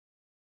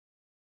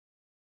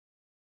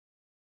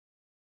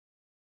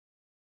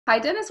Hi,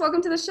 Dennis.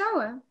 Welcome to the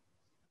show.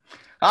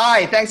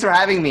 Hi, thanks for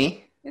having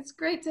me. It's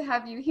great to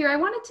have you here. I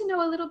wanted to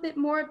know a little bit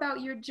more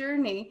about your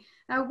journey.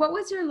 What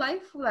was your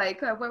life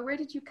like? Where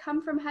did you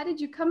come from? How did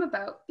you come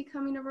about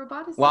becoming a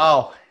roboticist?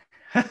 Wow.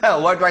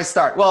 Where do I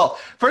start? Well,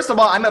 first of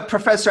all, I'm a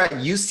professor at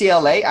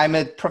UCLA. I'm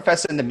a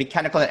professor in the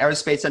Mechanical and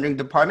Aerospace Engineering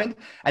Department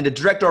and the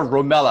director of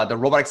ROMELA, the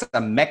Robotics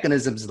and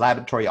Mechanisms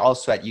Laboratory,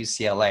 also at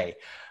UCLA.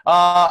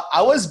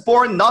 I was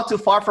born not too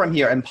far from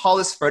here in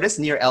Palos Verdes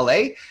near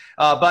LA,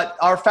 but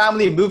our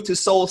family moved to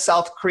Seoul,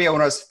 South Korea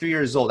when I was 3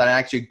 years old, and I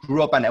actually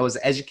grew up and I was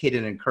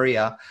educated in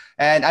Korea.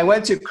 And I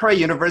went to Korea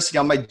University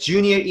on my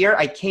junior year.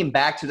 I came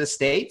back to the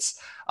States.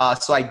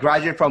 So I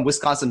graduated from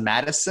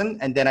Wisconsin-Madison,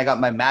 and then I got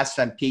my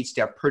master's and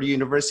PhD at Purdue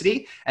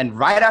University. And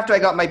right after I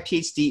got my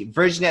PhD,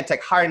 Virginia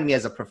Tech hired me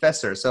as a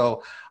professor.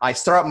 So I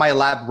started my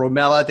lab,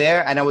 ROMELA,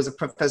 there, and I was a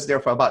professor there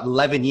for about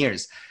 11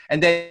 years.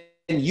 And then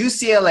in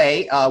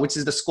UCLA, which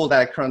is the school that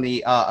I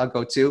currently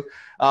go to,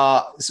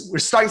 we're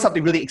starting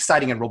something really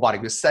exciting in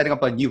robotics. We're setting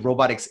up a new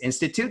robotics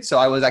institute. So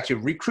I was actually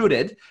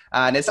recruited,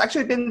 and it's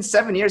actually been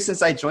 7 years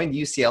since I joined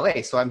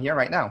UCLA. So I'm here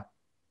right now.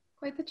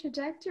 Quite the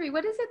trajectory.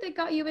 What is it that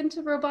got you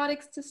into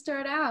robotics to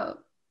start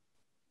out?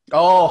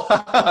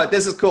 Oh,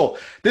 this is cool.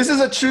 This is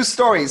a true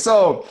story.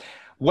 So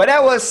when I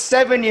was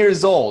 7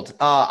 years old,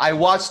 I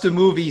watched the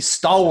movie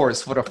Star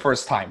Wars for the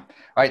first time.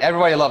 Right?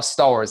 Everybody loves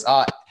Star Wars.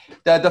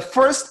 The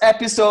first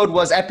episode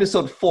was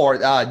episode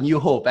 4, New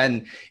Hope.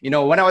 And, you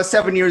know, when I was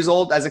 7 years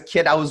old, as a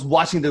kid, I was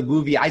watching the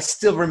movie. I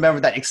still remember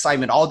that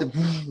excitement, all the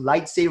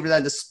lightsabers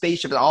and the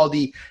spaceship and all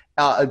the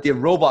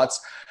robots.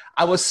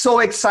 I was so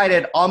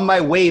excited on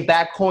my way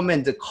back home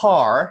in the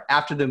car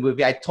after the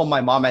movie. I told my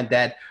mom and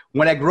dad,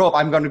 when I grow up,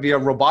 I'm going to be a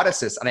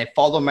roboticist. And I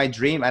followed my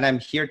dream, and I'm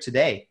here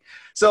today.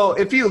 So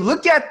if you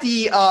look at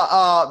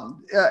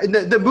in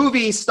the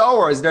movie Star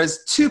Wars,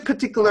 there's 2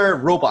 particular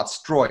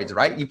robots, droids,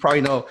 right? You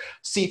probably know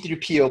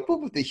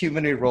C-3PO, the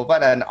humanoid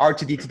robot, and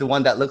R2-D2, the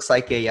one that looks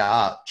like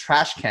a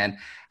trash can.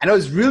 And I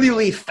was really,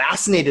 really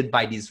fascinated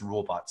by these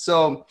robots.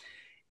 So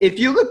if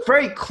you look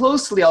very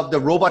closely at the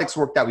robotics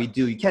work that we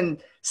do, you can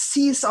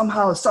see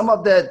somehow some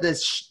of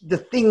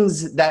the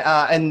things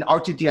that in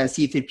R2-D2 and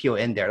C-3PO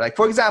in there. Like,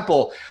 for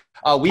example,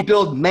 we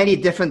build many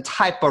different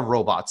type of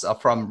robots,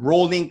 from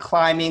rolling,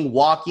 climbing,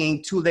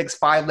 walking, 2 legs,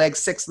 5 legs,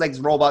 6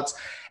 legs robots.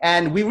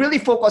 And we really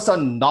focus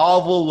on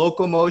novel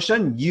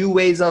locomotion, new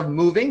ways of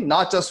moving,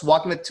 not just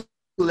walking with 2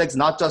 legs,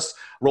 not just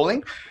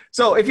rolling.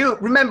 So if you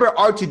remember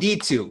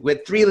R2-D2,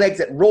 with 3 legs,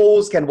 it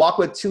rolls, can walk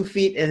with 2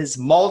 feet, it is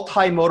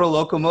multimodal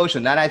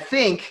locomotion. And I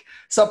think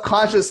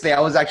subconsciously,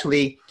 I was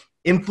actually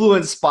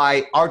influenced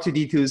by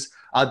R2-D2's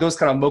those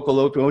kind of local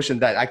locomotion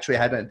that actually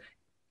had an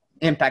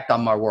impact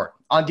on my work.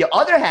 On the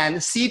other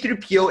hand,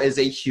 C-3PO is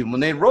a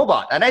humanoid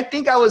robot. And I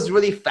think I was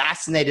really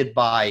fascinated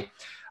by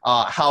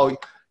how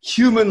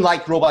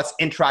human-like robots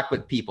interact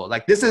with people.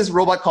 Like, this is a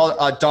robot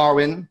called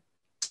Darwin,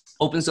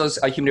 open source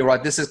humanoid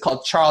robot. This is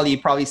called Charlie.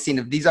 You've probably seen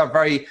it. These are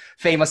very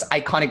famous,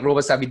 iconic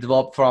robots that we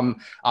developed from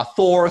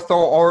Thor,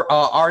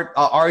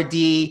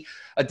 RD,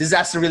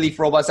 disaster relief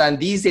robots. And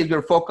these days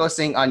we're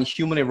focusing on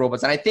humanoid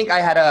robots. And I think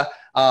I had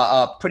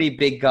a pretty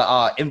big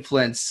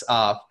influence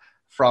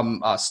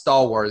from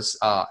Star Wars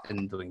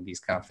in doing these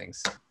kind of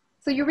things.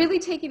 So you're really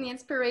taking the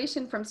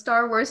inspiration from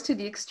Star Wars to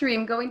the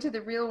extreme, going to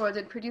the real world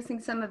and producing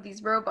some of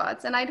these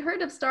robots. And I'd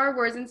heard of Star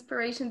Wars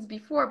inspirations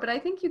before, but I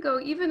think you go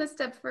even a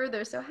step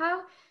further. So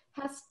how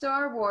has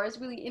Star Wars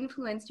really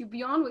influenced you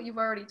beyond what you've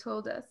already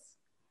told us?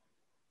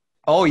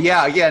 Oh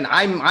yeah, again,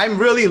 I'm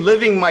really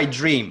living my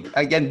dream.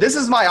 Again, this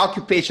is my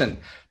occupation.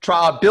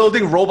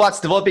 Building robots,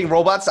 developing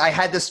robots. I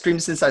had this dream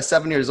since I was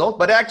 7 years old,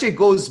 but it actually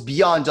goes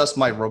beyond just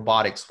my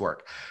robotics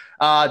work.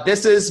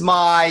 This is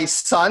my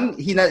son.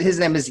 His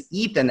name is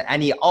Ethan,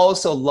 and he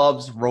also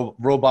loves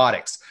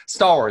robotics,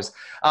 Star Wars.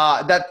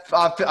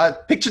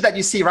 That picture that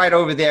you see right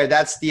over there,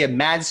 that's the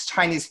Man's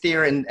Chinese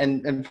Theater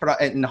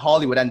in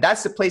Hollywood. And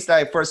that's the place that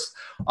I first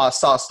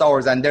saw Star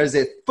Wars. And there's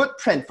a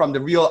footprint from the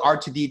real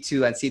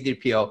R2-D2 and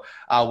C-3PO.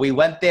 We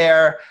went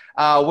there.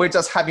 We're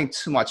just having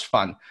too much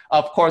fun.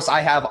 Of course, I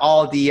have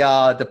all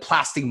the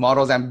plastic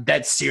models. I'm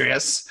dead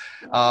serious.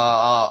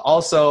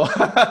 Also,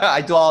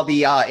 I do all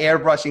the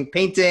airbrushing,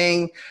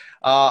 painting.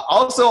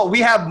 Also, we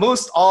have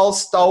all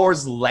Star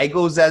Wars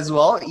Legos as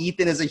well.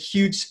 Ethan is a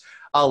huge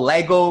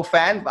Lego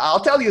fan.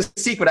 I'll tell you a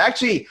secret.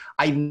 Actually,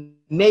 I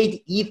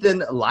made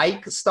Ethan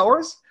like Star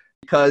Wars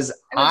because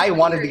I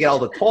wanted to get all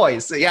the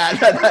toys. So yeah,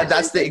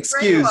 that's the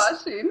excuse.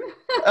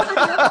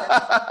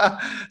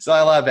 So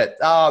I love it.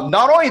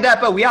 Not only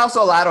that, but we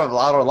also had a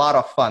lot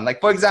of fun.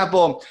 Like, for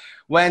example,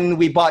 when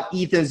we bought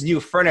Ethan's new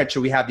furniture,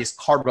 we have these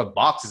cardboard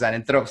boxes, and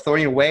instead of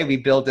throwing it away, we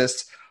built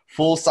this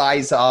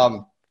full-size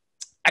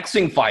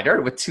X-Wing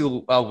fighter with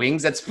 2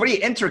 wings. That's pretty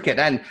intricate.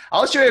 And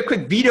I'll show you a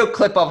quick video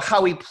clip of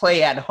how we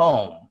play at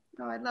home.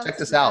 Oh, I'd love Check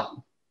to this see that.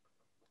 out.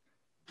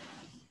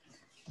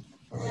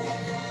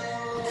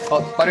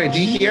 Oh, by the way, do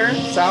you hear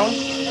sound?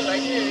 Oh, I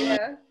do,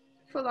 yeah.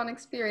 Full-on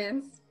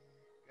experience.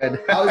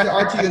 Good. How is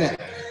your RT unit?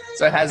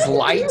 So it has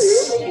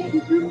lights,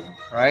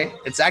 right?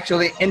 It's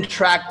actually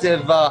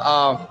interactive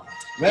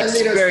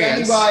Ventilator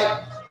standing experience.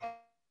 by.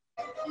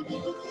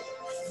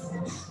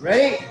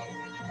 Ready?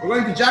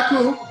 We're going to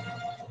Jakku.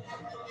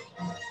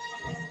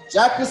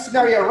 Jakku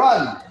scenario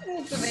run.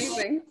 That's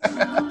amazing.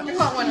 I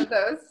want one of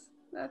those.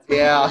 That's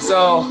Yeah,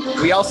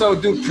 so we also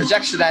do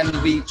projection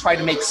and we try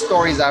to make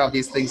stories out of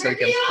these things so we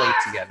can play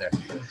together.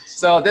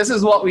 So this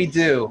is what we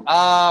do.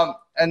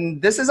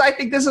 And this is, I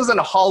think this was in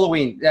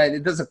Halloween.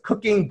 There's a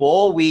cooking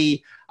bowl.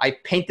 I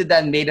painted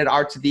that and made it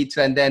R2D2.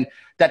 And then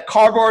that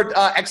cardboard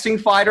X-Wing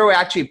fighter, we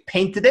actually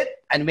painted it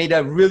and made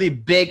a really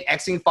big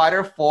X-Wing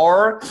fighter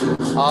for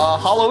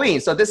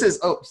Halloween. So this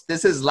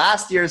is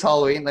last year's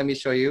Halloween. Let me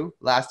show you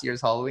last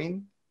year's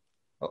Halloween.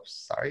 Oops,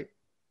 sorry.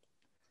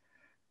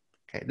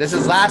 Okay, this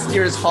is last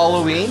year's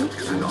Halloween.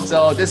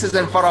 So this is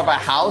in front of a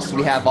house.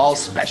 We have all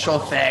special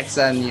effects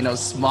and, you know,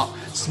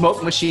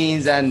 smoke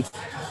machines and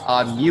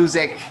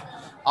music.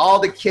 All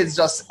the kids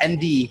just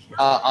envy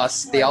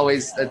us. They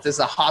always, there's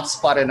a hot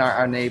spot in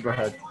our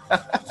neighborhood.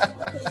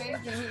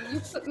 amazing. You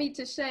put me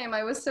to shame.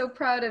 I was so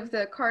proud of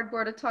the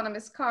cardboard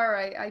autonomous car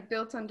I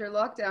built under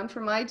lockdown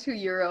for my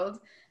 2-year-old.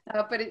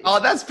 Oh,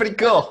 that's pretty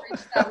cool.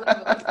 That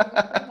level, so we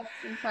have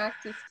some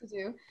practice to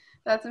do.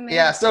 That's amazing.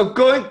 Yeah, so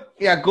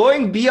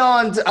going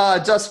beyond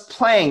just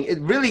playing, it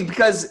really,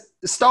 because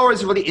Star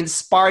Wars really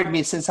inspired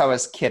me since I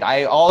was a kid.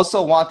 I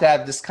also want to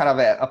have this kind of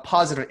a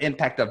positive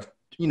impact of,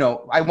 you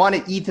know, I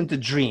wanted Ethan to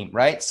dream,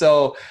 right?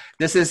 So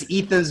this is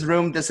Ethan's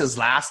room. This is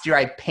last year.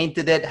 I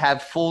painted it,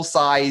 have full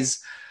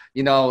size,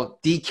 you know,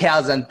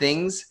 decals and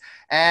things.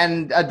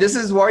 And this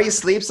is where he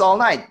sleeps all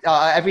night,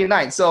 every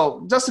night.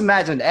 So just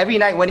imagine every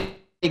night when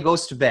he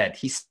goes to bed,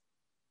 he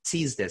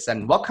sees this.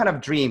 And what kind of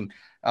dream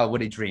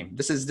would he dream?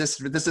 This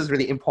is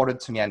really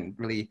important to me and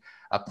really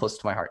close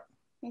to my heart.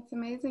 It's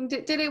amazing.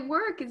 Did it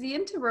work? Is he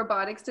into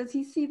robotics? Does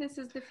he see this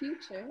as the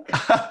future?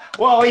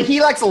 Well, he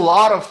likes a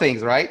lot of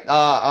things, right?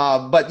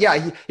 But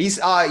yeah, he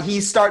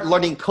started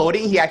learning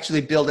coding. He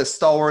actually built a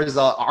Star Wars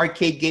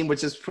arcade game,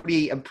 which is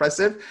pretty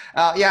impressive.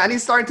 Yeah, and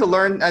he's starting to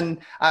learn, and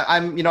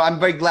I'm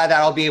very glad that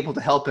I'll be able to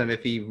help him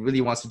if he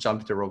really wants to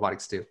jump into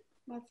robotics too.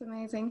 That's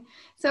amazing.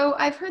 So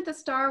I've heard the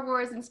Star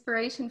Wars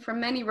inspiration from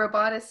many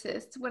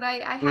roboticists. What I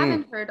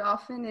haven't heard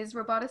often is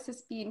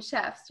roboticists being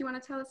chefs. Do you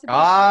want to tell us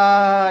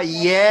about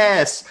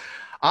yes.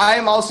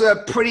 I'm also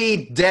a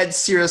pretty dead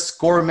serious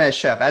gourmet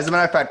chef. As a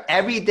matter of fact,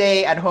 every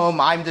day at home,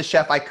 I'm the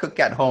chef. I cook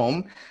at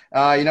home.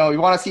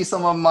 You want to see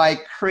some of my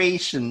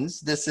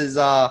creations. This is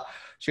show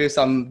you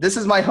some. This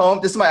is my home.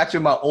 This is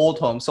actually my old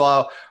home.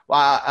 So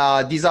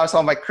these are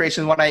some of my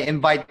creations. When I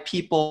invite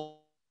people,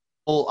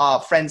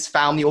 friends,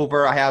 family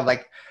over, I have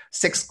like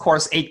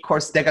 6-course,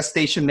 8-course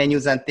degustation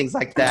menus and things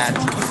like that.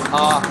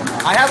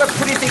 I have a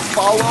pretty big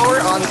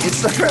follower on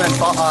Instagram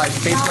and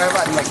Facebook.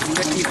 I have like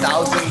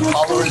 50,000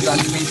 followers on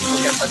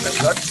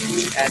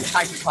Facebook and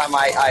time to time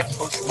I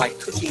post my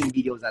cooking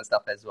videos and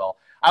stuff as well.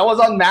 I was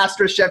on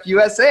MasterChef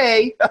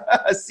USA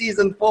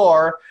season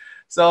 4.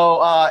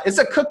 So it's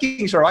a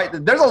cooking show, right?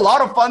 There's a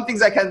lot of fun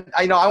things I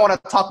want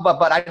to talk about,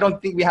 but I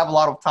don't think we have a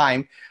lot of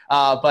time.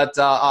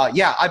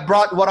 Yeah, I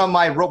brought one of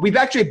my, we've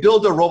actually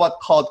built a robot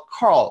called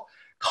Carl,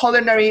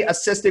 Culinary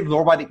Assistive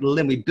Robotic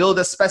Limb. We build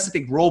a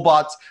specific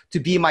robot to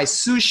be my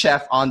sous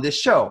chef on this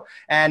show.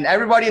 And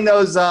everybody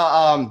knows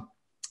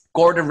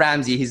Gordon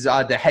Ramsay, he's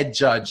the head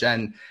judge.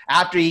 And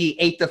after he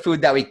ate the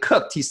food that we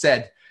cooked, he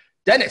said,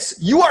 "Dennis,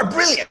 you are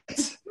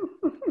brilliant."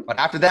 But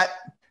after that,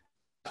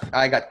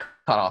 I got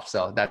cut off,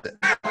 so that's it.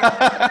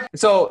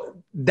 So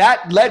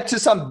that led to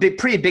some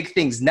pretty big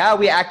things. Now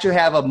we actually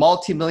have a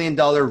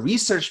multi-million-dollar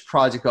research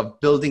project of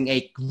building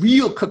a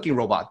real cooking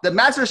robot. The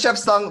MasterChef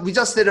song, we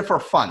just did it for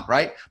fun,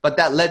 right? But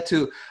that led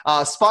to,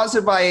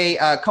 sponsored by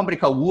a company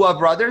called Wua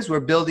Brothers, we're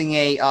building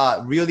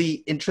a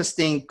really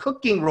interesting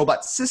cooking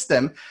robot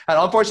system. And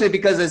unfortunately,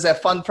 because it's a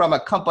fund from a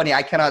company,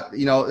 I cannot,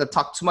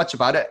 talk too much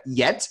about it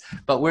yet,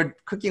 but we're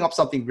cooking up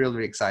something really,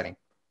 really exciting.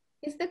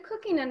 Is the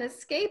cooking an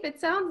escape?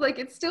 It sounds like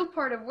it's still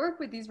part of work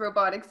with these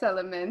robotics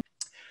elements.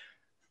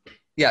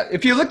 Yeah,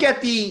 if you look at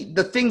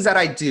the things that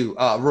I do,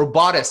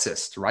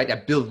 roboticist, right? I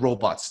build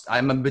robots.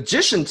 I'm a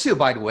magician too,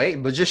 by the way,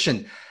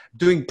 magician,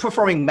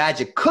 performing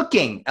magic,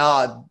 cooking.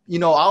 I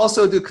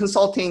also do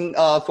consulting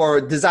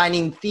for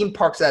designing theme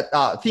park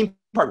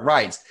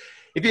rides.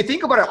 If you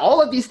think about it,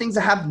 all of these things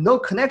have no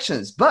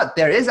connections, but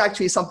there is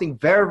actually something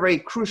very, very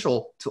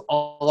crucial to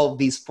all of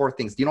these 4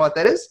 things. Do you know what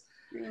that is?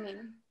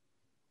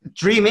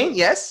 Dreaming,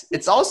 yes.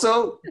 It's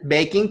also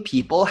making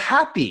people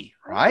happy,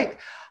 right?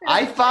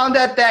 I found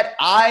out that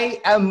I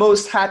am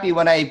most happy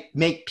when I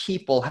make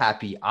people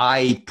happy.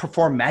 I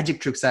perform magic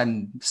tricks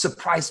and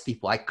surprise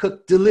people. I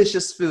cook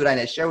delicious food and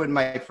I share with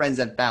my friends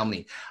and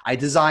family. I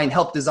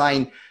help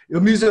design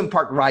amusement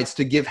park rides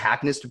to give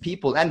happiness to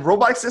people. And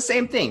robotics, the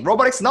same thing.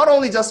 Robotics, not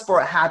only just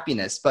for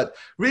happiness, but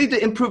really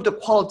to improve the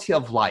quality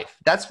of life.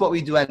 That's what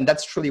we do. And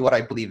that's truly what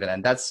I believe in.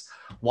 And that's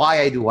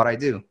why I do what I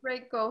do.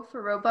 Great goal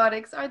for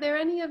robotics. Are there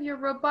any of your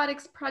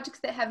robotics projects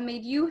that have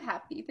made you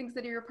happy, things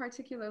that you're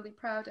particularly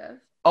proud of?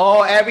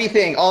 Oh,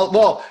 everything. Oh,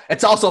 well,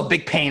 it's also a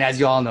big pain, as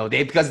you all know,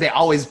 because they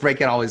always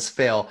break and always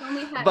fail.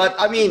 Only But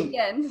I at mean, the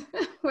end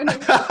when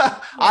it, yeah.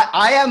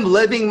 I am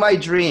living my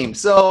dream.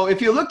 So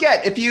if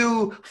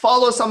you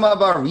follow some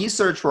of our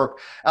research work,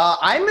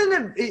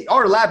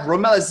 our lab,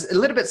 Romel, is a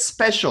little bit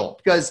special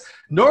because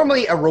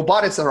normally a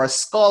roboticist or a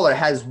scholar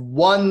has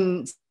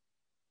one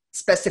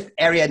specific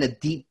area and a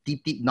deep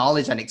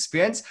knowledge and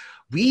experience.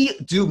 We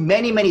do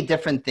many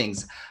different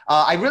things.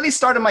 I really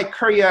started my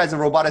career as a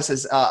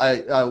roboticist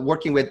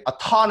working with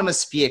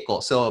autonomous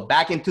vehicles. So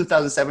back in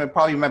 2007,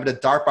 probably remember the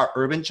DARPA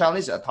Urban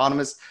Challenge, the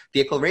autonomous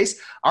vehicle race.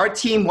 Our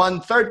team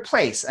won third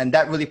place, and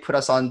that really put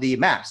us on the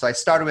map. So I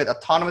started with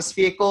autonomous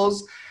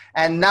vehicles,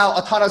 and now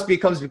autonomous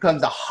becomes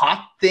a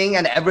hot thing,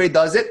 and everybody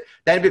does it.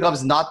 Then it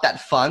becomes not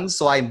that fun,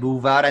 so I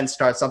move out and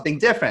start something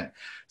different.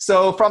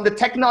 So from the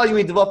technology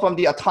we developed from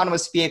the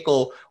autonomous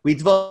vehicle, we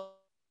developed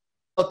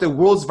the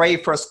world's very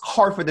first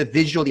car for the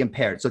visually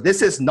impaired. So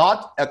this is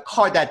not a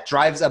car that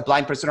drives a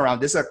blind person around.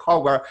 This is a car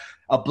where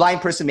a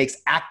blind person makes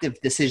active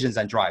decisions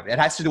and drive. It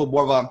has to do with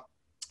more of a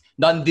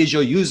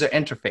non-visual user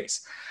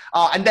interface.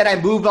 And then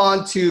I moved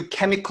on to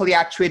chemically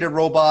actuated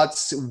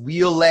robots,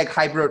 wheel-leg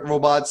hybrid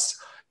robots,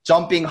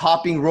 jumping,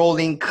 hopping,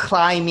 rolling,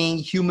 climbing,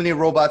 humanoid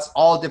robots,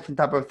 all different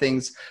type of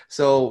things.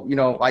 So,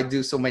 I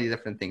do so many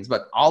different things,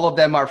 but all of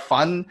them are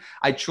fun.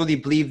 I truly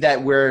believe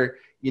that we're,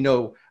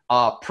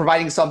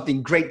 providing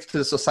something great to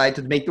the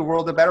society to make the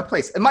world a better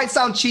place. It might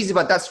sound cheesy,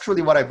 but that's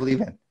truly what I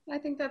believe in. I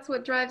think that's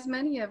what drives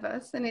many of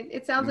us. And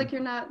it sounds like you're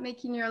not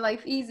making your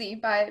life easy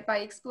by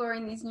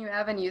exploring these new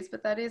avenues,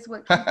 but that is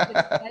what keeps it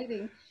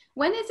exciting.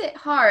 When is it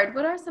hard?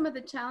 What are some of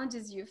the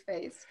challenges you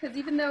face? Because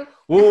even though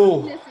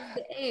happiness is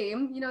the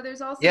aim,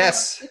 there's also a lot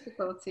of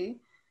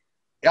difficulty.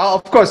 Yeah,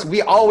 of course,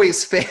 we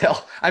always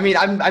fail. I mean,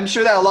 I'm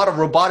sure that a lot of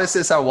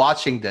roboticists are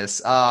watching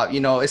this,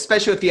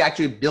 especially if you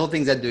actually build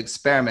things and do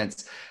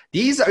experiments.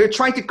 You're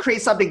trying to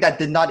create something that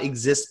did not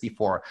exist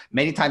before.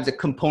 Many times the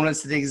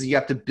components, the things you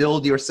have to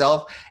build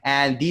yourself,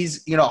 and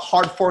these,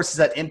 hard forces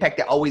that impact,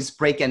 they always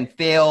break and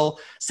fail.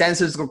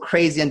 Sensors go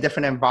crazy in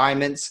different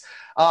environments.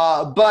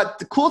 But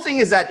the cool thing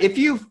is that if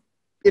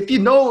you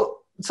know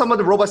some of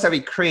the robots that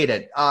we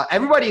created,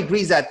 everybody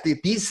agrees that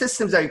these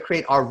systems that we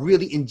create are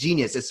really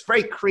ingenious. It's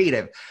very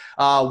creative.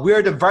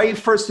 We're the very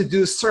first to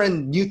do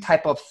certain new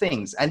type of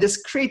things. And this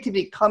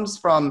creativity comes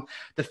from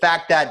the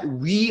fact that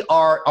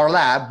our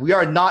lab, we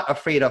are not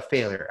afraid of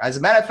failure. As a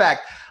matter of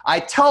fact,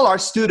 I tell our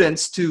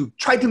students to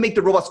try to make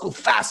the robots go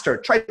faster,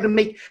 try to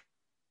make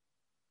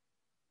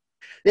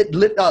it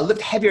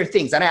lift heavier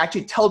things. And I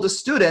actually tell the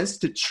students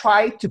to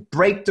try to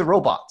break the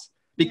robot.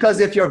 Because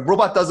if your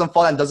robot doesn't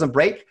fall and doesn't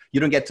break,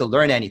 you don't get to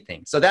learn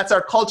anything. So that's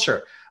our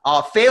culture.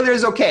 Failure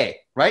is okay,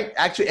 right?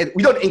 Actually,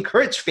 we don't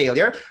encourage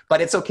failure,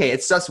 but it's okay.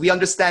 It's just we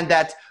understand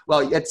that,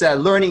 well, it's a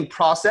learning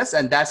process,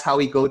 and that's how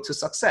we go to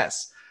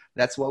success.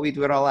 That's what we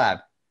do in our lab.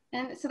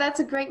 And so that's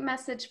a great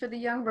message for the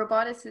young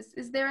roboticists.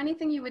 Is there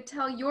anything you would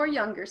tell your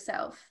younger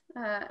self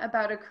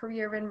about a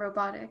career in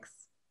robotics?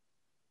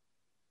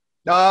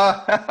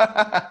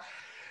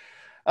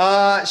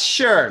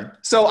 Sure.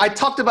 So I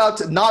talked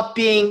about not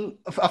being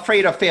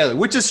afraid of failure,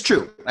 which is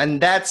true. And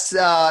that's,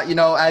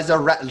 as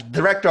a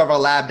director of our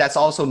lab, that's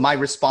also my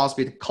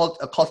responsibility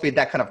to cultivate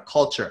that kind of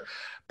culture.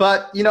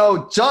 But,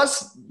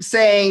 just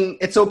saying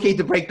it's okay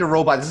to break the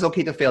robot, it's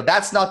okay to fail,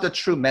 that's not the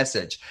true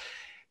message.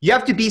 You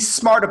have to be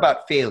smart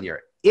about failure.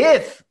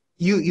 If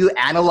you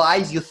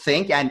analyze, you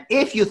think, and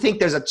if you think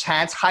there's a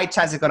high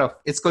chance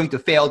it's going to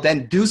fail,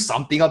 then do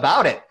something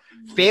about it.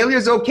 Failure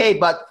is okay,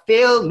 but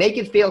make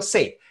it fail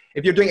safe.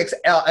 If you're doing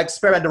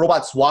experiment, the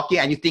robot's walking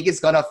and you think it's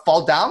gonna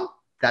fall down,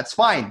 that's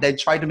fine. Then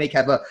try to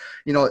have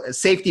a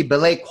safety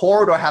belay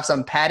cord or have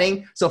some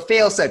padding. So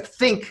fail safe.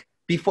 Think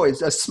before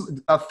it's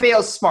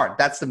fail smart.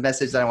 That's the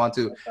message that I want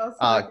to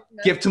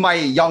give to my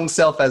young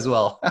self as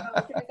well.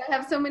 I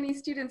have so many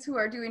students who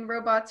are doing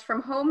robots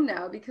from home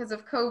now because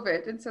of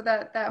COVID, and so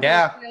that whole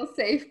fail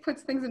safe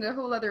puts things into a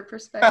whole other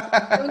perspective.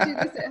 Don't do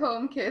this at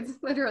home, kids.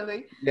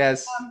 Literally.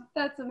 Yes.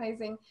 That's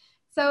amazing.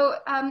 So,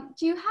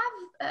 do you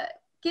have?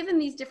 Given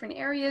these different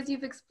areas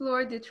you've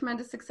explored, the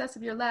tremendous success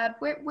of your lab,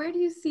 where do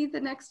you see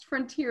the next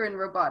frontier in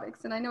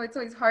robotics? And I know it's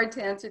always hard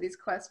to answer these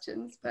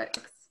questions, but...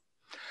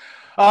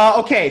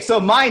 Okay, so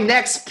my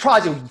next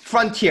project,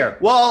 frontier.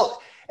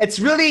 Well, it's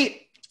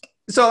really...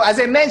 So as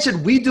I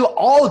mentioned, we do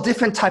all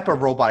different type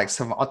of robotics,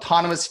 from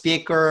autonomous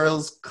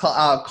vehicles,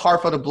 car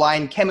for the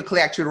blind, chemically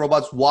actuated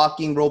robots,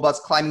 walking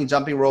robots, climbing,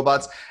 jumping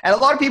robots. And a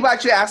lot of people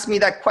actually ask me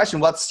that question,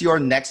 what's your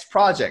next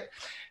project?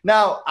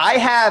 Now, I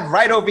have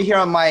right over here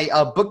on my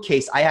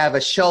bookcase, I have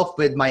a shelf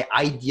with my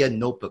idea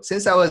notebook.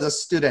 Since I was a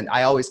student,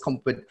 I always come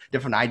up with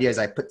different ideas.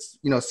 I put,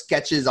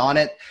 sketches on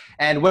it.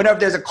 And whenever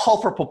there's a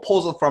call for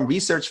proposal from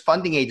research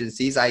funding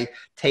agencies, I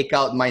take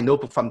out my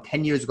notebook from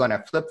 10 years ago and I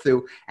flip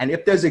through. And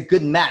if there's a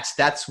good match,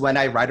 that's when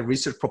I write a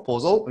research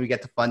proposal, we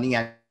get the funding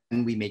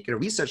and we make it a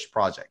research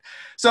project.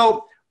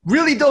 So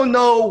really don't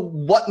know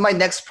what my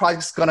next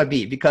project is going to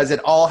be because it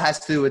all has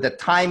to do with the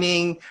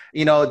timing,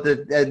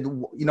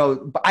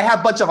 I have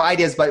a bunch of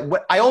ideas,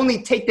 but I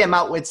only take them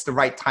out when it's the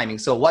right timing.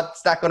 So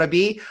what's that going to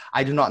be?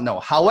 I do not know.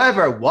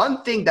 However,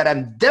 one thing that I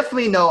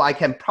definitely know I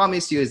can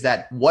promise you is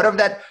that whatever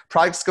that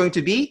project is going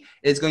to be,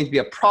 is going to be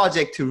a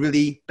project to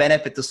really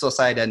benefit the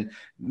society and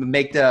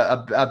make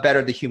a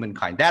better the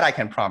humankind. That I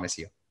can promise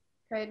you.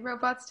 Great.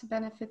 Robots to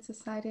benefit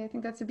society. I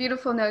think that's a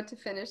beautiful note to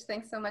finish.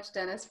 Thanks so much,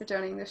 Dennis, for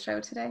joining the show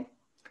today.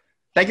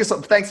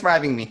 Thanks for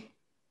having me.